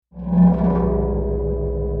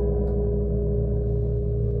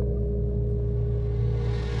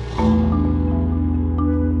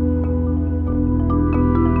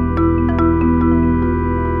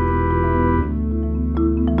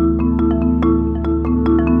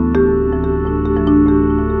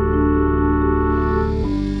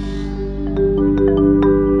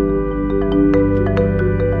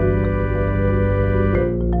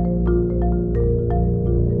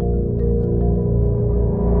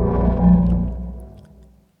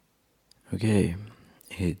Okay,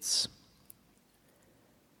 it's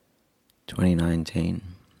 2019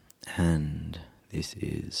 and this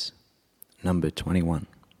is number 21,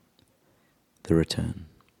 The Return.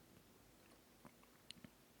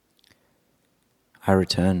 I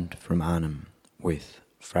returned from Arnhem with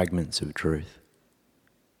fragments of truth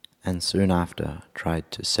and soon after tried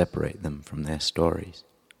to separate them from their stories.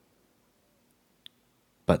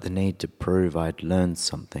 But the need to prove I'd learned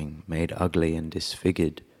something made ugly and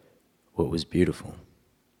disfigured what was beautiful.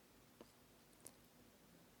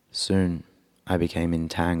 Soon I became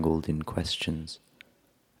entangled in questions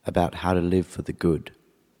about how to live for the good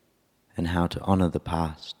and how to honor the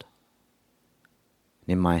past.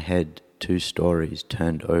 In my head, two stories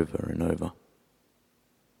turned over and over.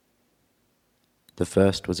 The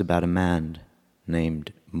first was about a man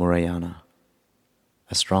named Murayana,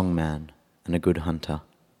 a strong man and a good hunter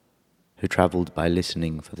who traveled by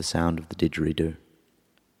listening for the sound of the didgeridoo.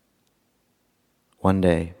 One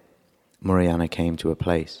day, Murayana came to a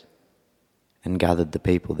place and gathered the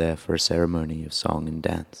people there for a ceremony of song and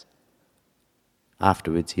dance.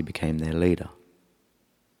 Afterwards, he became their leader.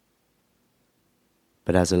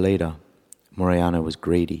 But as a leader, Murayana was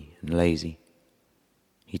greedy and lazy.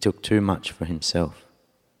 He took too much for himself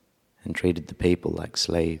and treated the people like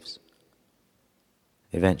slaves.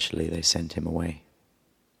 Eventually, they sent him away.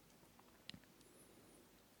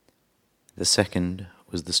 The second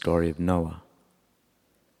was the story of Noah.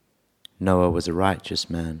 Noah was a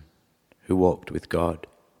righteous man who walked with God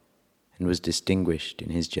and was distinguished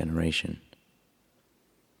in his generation.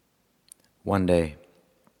 One day,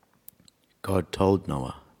 God told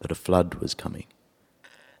Noah that a flood was coming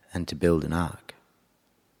and to build an ark.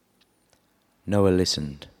 Noah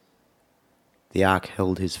listened. The ark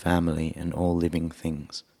held his family and all living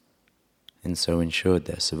things, and so ensured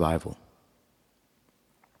their survival.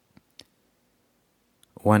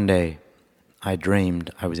 One day, I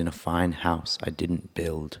dreamed I was in a fine house I didn't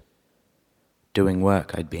build, doing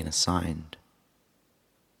work I'd been assigned.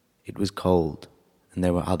 It was cold, and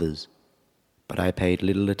there were others, but I paid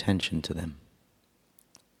little attention to them.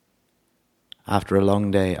 After a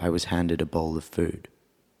long day, I was handed a bowl of food.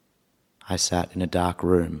 I sat in a dark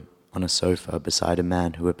room on a sofa beside a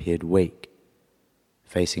man who appeared weak,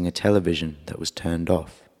 facing a television that was turned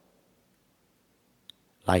off.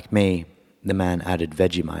 Like me, the man added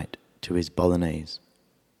Vegemite to his bolognese.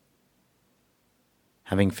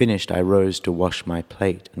 Having finished, I rose to wash my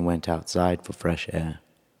plate and went outside for fresh air.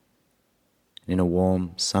 In a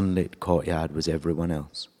warm, sunlit courtyard was everyone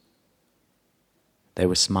else. They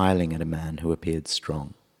were smiling at a man who appeared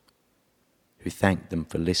strong, who thanked them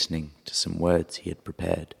for listening to some words he had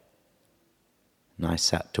prepared. And I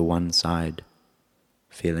sat to one side,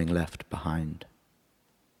 feeling left behind.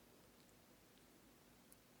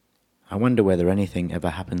 I wonder whether anything ever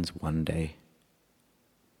happens one day.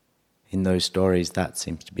 In those stories, that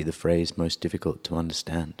seems to be the phrase most difficult to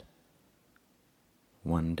understand.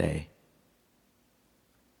 One day.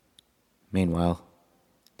 Meanwhile,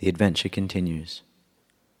 the adventure continues.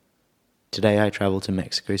 Today I travel to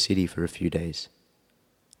Mexico City for a few days,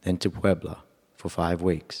 then to Puebla for 5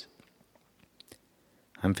 weeks.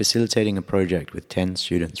 I'm facilitating a project with 10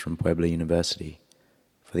 students from Puebla University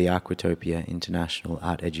for the Aquatopia International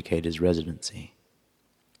Art Educators Residency.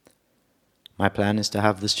 My plan is to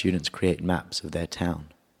have the students create maps of their town,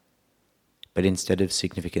 but instead of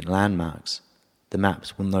significant landmarks, the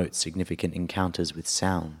maps will note significant encounters with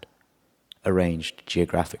sound, arranged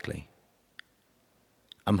geographically.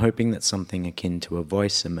 I'm hoping that something akin to a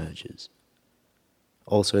voice emerges,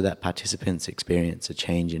 also that participants experience a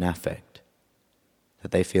change in affect,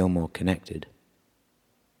 that they feel more connected.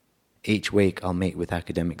 Each week I'll meet with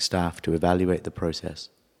academic staff to evaluate the process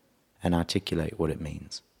and articulate what it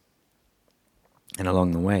means. And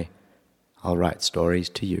along the way, I'll write stories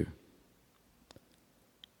to you.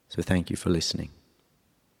 So thank you for listening.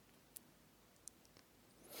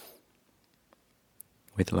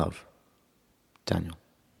 With love, Daniel.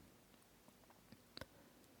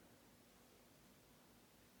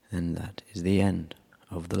 And that is the end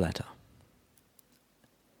of the letter.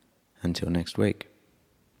 Until next week.